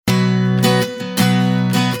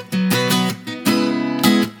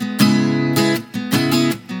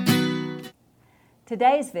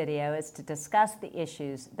Today's video is to discuss the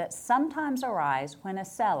issues that sometimes arise when a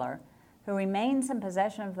seller who remains in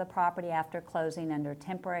possession of the property after closing under a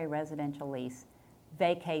temporary residential lease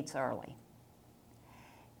vacates early.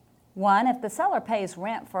 One, if the seller pays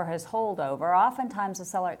rent for his holdover, oftentimes the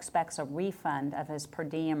seller expects a refund of his per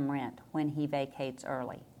diem rent when he vacates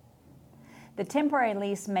early. The temporary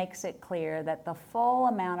lease makes it clear that the full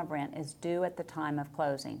amount of rent is due at the time of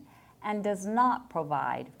closing and does not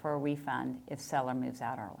provide for a refund if seller moves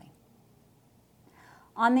out early.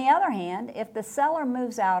 On the other hand, if the seller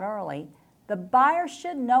moves out early, the buyer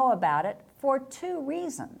should know about it for two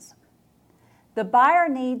reasons. The buyer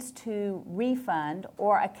needs to refund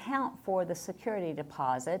or account for the security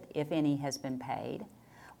deposit, if any has been paid,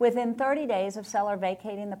 within 30 days of seller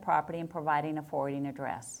vacating the property and providing a forwarding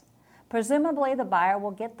address. Presumably, the buyer will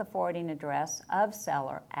get the forwarding address of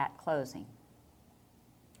seller at closing.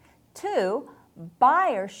 Two,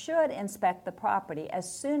 buyer should inspect the property as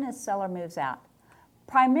soon as seller moves out,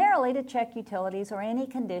 primarily to check utilities or any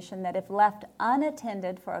condition that, if left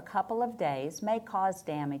unattended for a couple of days, may cause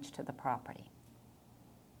damage to the property.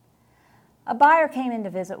 A buyer came in to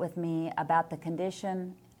visit with me about the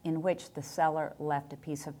condition in which the seller left a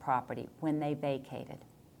piece of property when they vacated.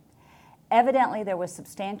 Evidently, there was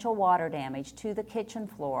substantial water damage to the kitchen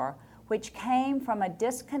floor, which came from a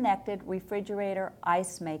disconnected refrigerator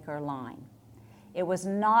ice maker line. It was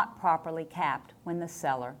not properly capped when the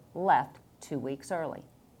seller left 2 weeks early.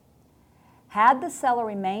 Had the seller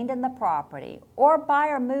remained in the property or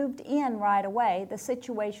buyer moved in right away, the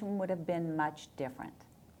situation would have been much different.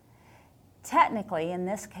 Technically, in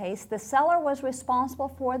this case, the seller was responsible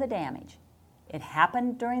for the damage. It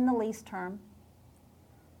happened during the lease term,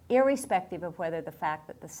 irrespective of whether the fact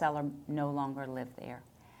that the seller no longer lived there,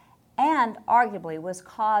 and arguably was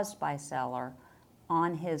caused by seller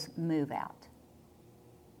on his move out.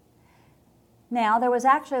 Now, there was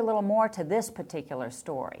actually a little more to this particular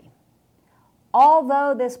story.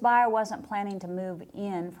 Although this buyer wasn't planning to move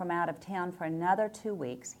in from out of town for another 2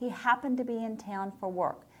 weeks, he happened to be in town for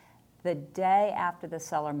work the day after the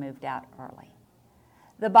seller moved out early.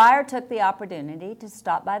 The buyer took the opportunity to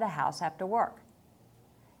stop by the house after work.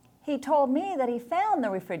 He told me that he found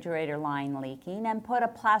the refrigerator line leaking and put a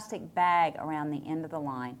plastic bag around the end of the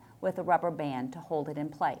line with a rubber band to hold it in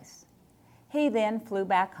place. He then flew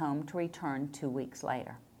back home to return 2 weeks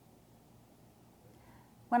later.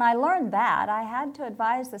 When I learned that, I had to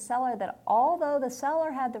advise the seller that although the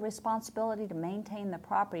seller had the responsibility to maintain the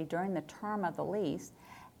property during the term of the lease,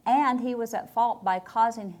 and he was at fault by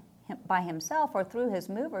causing by himself or through his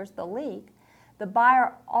movers the leak, the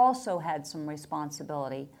buyer also had some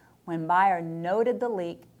responsibility when buyer noted the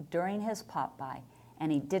leak during his pop-by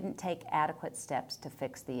and he didn't take adequate steps to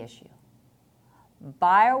fix the issue.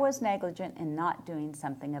 Buyer was negligent in not doing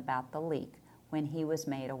something about the leak when he was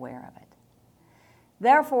made aware of it.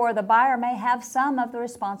 Therefore, the buyer may have some of the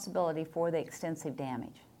responsibility for the extensive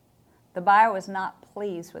damage. The buyer was not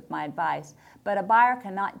pleased with my advice, but a buyer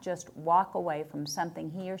cannot just walk away from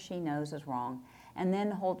something he or she knows is wrong and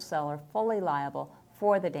then hold seller fully liable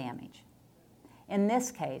for the damage. In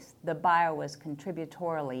this case, the buyer was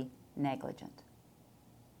contributorily negligent.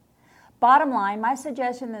 Bottom line, my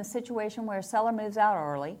suggestion in a situation where a seller moves out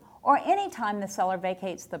early or any time the seller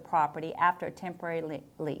vacates the property after a temporary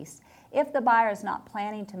lease, if the buyer is not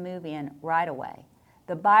planning to move in right away,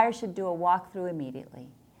 the buyer should do a walkthrough immediately.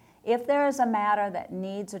 If there is a matter that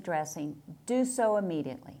needs addressing, do so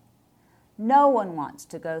immediately. No one wants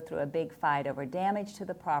to go through a big fight over damage to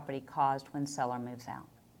the property caused when seller moves out.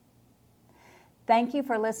 Thank you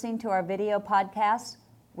for listening to our video podcast.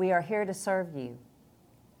 We are here to serve you.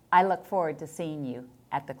 I look forward to seeing you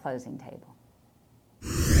at the closing table.